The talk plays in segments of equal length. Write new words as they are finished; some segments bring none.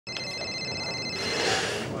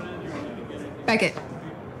Beckett.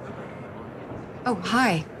 Oh,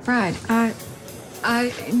 hi, Brad.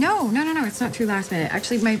 No, it's not through last minute.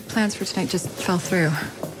 Actually, my plans for tonight just fell through.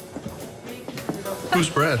 Who's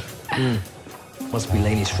Brad? Must be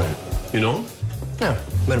Laney's friend. You know him? Yeah,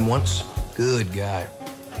 met him once. Good guy.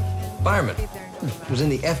 Fireman. Was in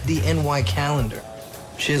the FDNY calendar.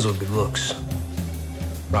 Chiseled good looks.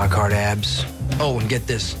 Rock hard abs. Oh, and get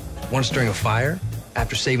this. Once during a fire,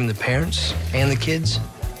 after saving the parents and the kids,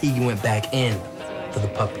 he went back in for the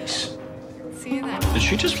puppies. See you then. Did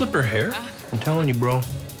she just flip her hair? I'm telling you, bro.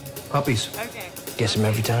 Puppies. Okay. Guess him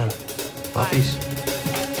every time. Puppies.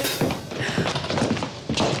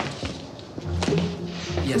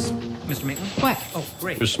 Yes, Mr. Maitland? What? Oh,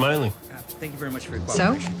 great. You're smiling. Thank you very much for your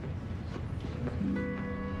So? cooperation.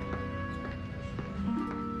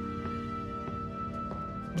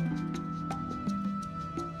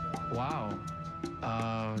 Wow.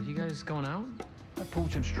 You guys going out? I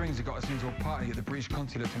pulled some strings that got us into a party at the British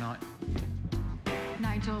Consulate tonight.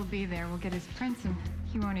 Nigel will be there. We'll get his prints and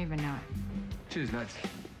he won't even know it. Cheers, lads.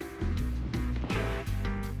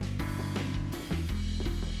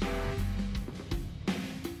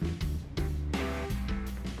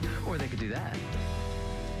 Or they could do that.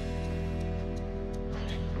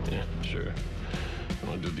 Yeah, sure. I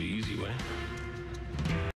want to do the easy way.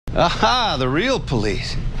 Aha, the real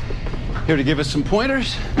police. Here to give us some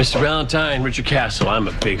pointers? Mr. Valentine, Richard Castle. I'm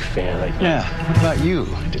a big fan. Yeah. What about you,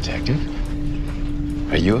 detective?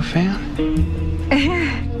 Are you a fan?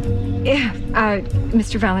 Yeah,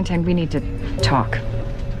 Mr. Valentine, we need to talk.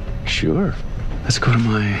 Sure. Let's go to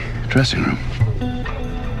my dressing room.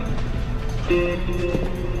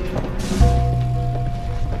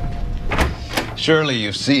 Surely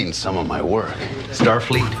you've seen some of my work.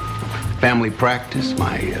 Starfleet, family practice,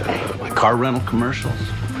 my car rental commercials.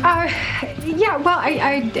 Yeah, well,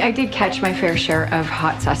 I did catch my fair share of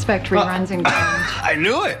Hot Suspect reruns and I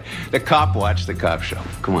knew it. The cop watched the cop show.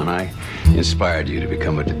 Come on, I inspired you to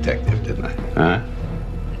become a detective, didn't I?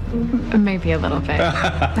 Huh? maybe a little bit.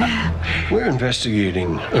 We're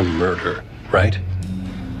investigating a murder, right?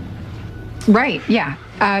 Right, yeah.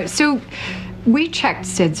 So we checked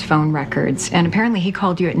Sid's phone records, and apparently he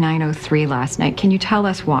called you at 9:03 last night. Can you tell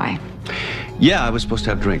us why? Yeah, I was supposed to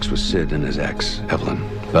have drinks with Sid and his ex, Evelyn.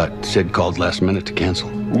 But Sid called last minute to cancel.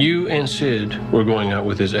 You and Sid were going out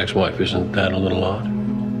with his ex-wife. Isn't that a little odd?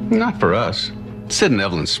 Not for us. Sid and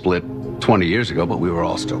Evelyn split 20 years ago, but we were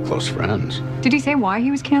all still close friends. Did he say why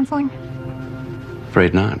he was canceling?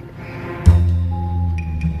 Afraid not.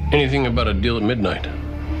 Anything about a deal at midnight?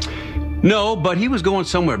 No, but he was going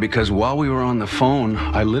somewhere because while we were on the phone,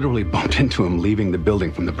 I literally bumped into him leaving the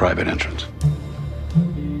building from the private entrance.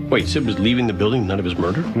 Wait, Sid was leaving the building the night of his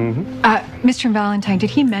murder? Mm-hmm. Mr. Valentine, did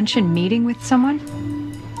he mention meeting with someone?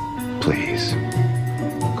 Please.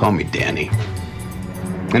 Call me Danny.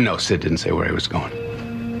 And no, Sid didn't say where he was going.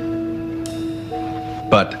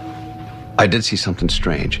 But I did see something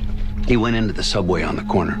strange. He went into the subway on the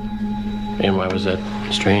corner. And why was that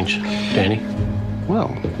strange, Danny? Well,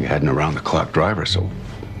 he had an around-the-clock driver, so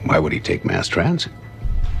why would he take mass transit?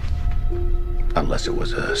 Unless it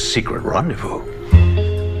was a secret rendezvous.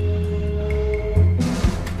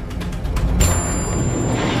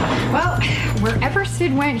 Well, wherever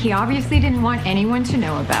Sid went, he obviously didn't want anyone to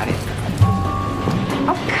know about it.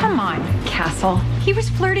 Oh, come on, Castle. He was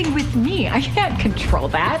flirting with me. I can't control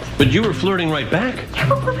that. But you were flirting right back. Yeah,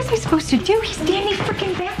 but what was I supposed to do? He's Danny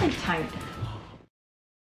frickin' Valentine.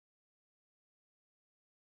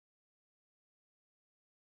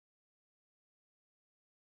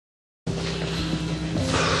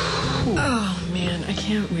 Oh, man, I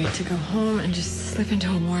can't wait to go home and just slip into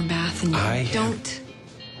a warm bath and don't.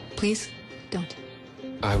 Please, don't.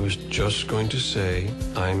 I was just going to say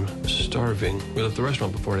I'm starving. We left the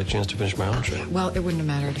restaurant before I had a chance to finish my entree. Well, it wouldn't have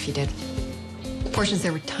mattered if you did. The portions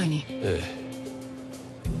there were tiny.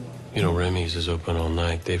 You know, Remy's is open all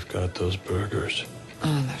night. They've got those burgers.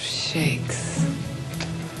 Oh, those shakes.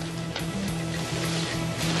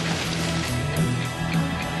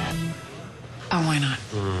 Oh, why not?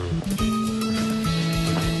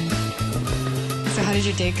 So how did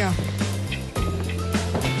your date go?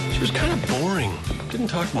 She was kind of boring. Didn't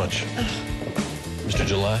talk much. Mr.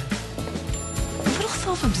 July? A little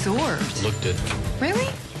self-absorbed. Looked it. Really?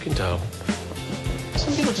 You can tell.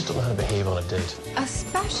 Some people just don't know how to behave on a date.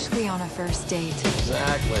 Especially on a first date.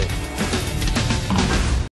 Exactly.